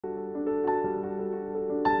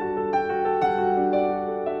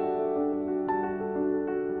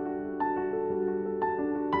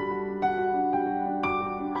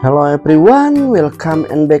Hello everyone, welcome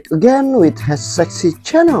and back again with Has Sexy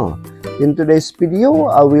channel. In today's video,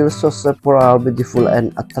 I will show several beautiful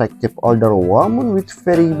and attractive older women with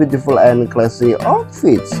very beautiful and classy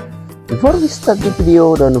outfits. Before we start the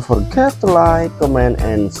video, don't forget to like, comment,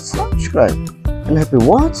 and subscribe. And happy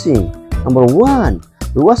watching. Number 1.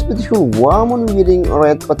 The was beautiful woman wearing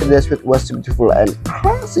red party dress with was beautiful and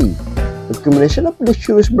classy. The combination of the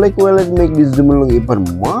shoes black wallet make this woman look even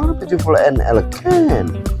more beautiful and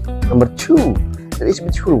elegant. Number 2. There is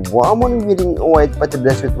beautiful woman wearing a white party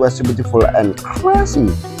dress with was beautiful and classy.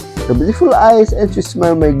 The beautiful eyes and she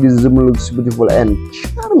smile make this woman look beautiful and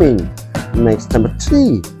charming. Next, number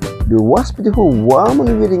 3. There was beautiful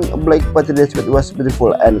woman wearing a black party dress with was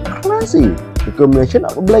beautiful and classy. The combination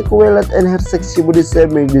of a black wallet and her sexy body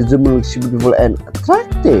shape make this woman look beautiful and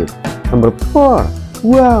attractive. Number 4.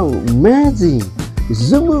 Wow, amazing! This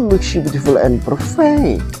woman looks beautiful and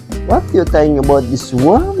perfect. What do you think about this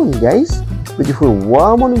woman, guys? Beautiful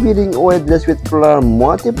woman wearing a white dress with floral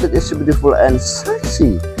motif that is beautiful and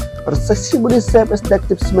sexy. Her sexy body shape and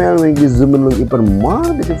seductive smile make this woman look even more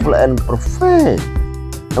beautiful and perfect.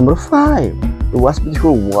 Number 5. There was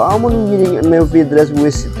beautiful woman wearing a navy dress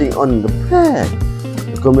with sitting on the bed.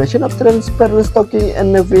 The combination of transparent stocking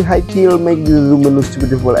and navy high heel make this woman look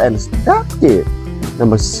beautiful and seductive.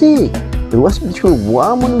 Number 6. There was beautiful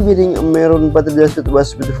woman wearing a maroon party dress that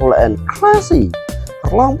was beautiful and classy.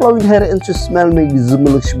 Her long flowing hair and shoe smell make this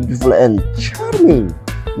woman look beautiful and charming.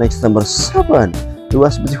 Next, number 7. There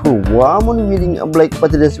was beautiful woman wearing a black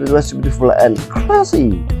party dress that was beautiful and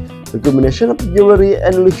classy. The combination of jewelry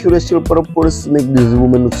and luxurious silver purse make this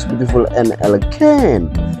woman look beautiful and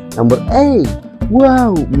elegant. Number 8.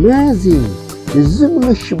 Wow, amazing! This woman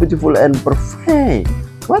looks beautiful and perfect.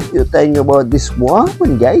 What do you think about this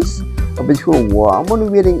woman, guys? A beautiful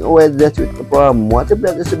woman wearing a white dress with a floral motif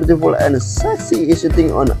that is beautiful and sexy is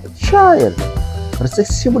sitting on a chair. Her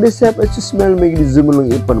sexy body shape and smell make this woman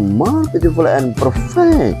look even more beautiful and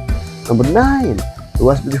perfect. Number 9. There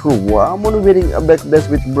was beautiful woman wearing a black dress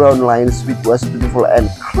with brown lines which was beautiful and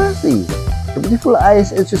classy. The beautiful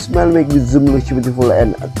eyes and smell make this woman look beautiful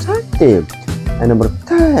and attractive. And number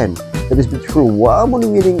 10. There is beautiful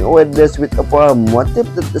woman wearing a white dress with a floral motif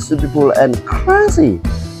that is beautiful and classy.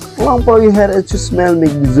 Long flowing hair and smell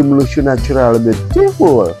make this woman look natural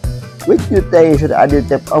beautiful. Which you think should add the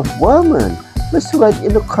type of woman? Please write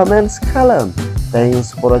in the comments column.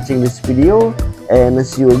 Thanks for watching this video and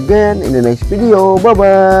see you again in the next video. Bye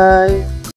bye.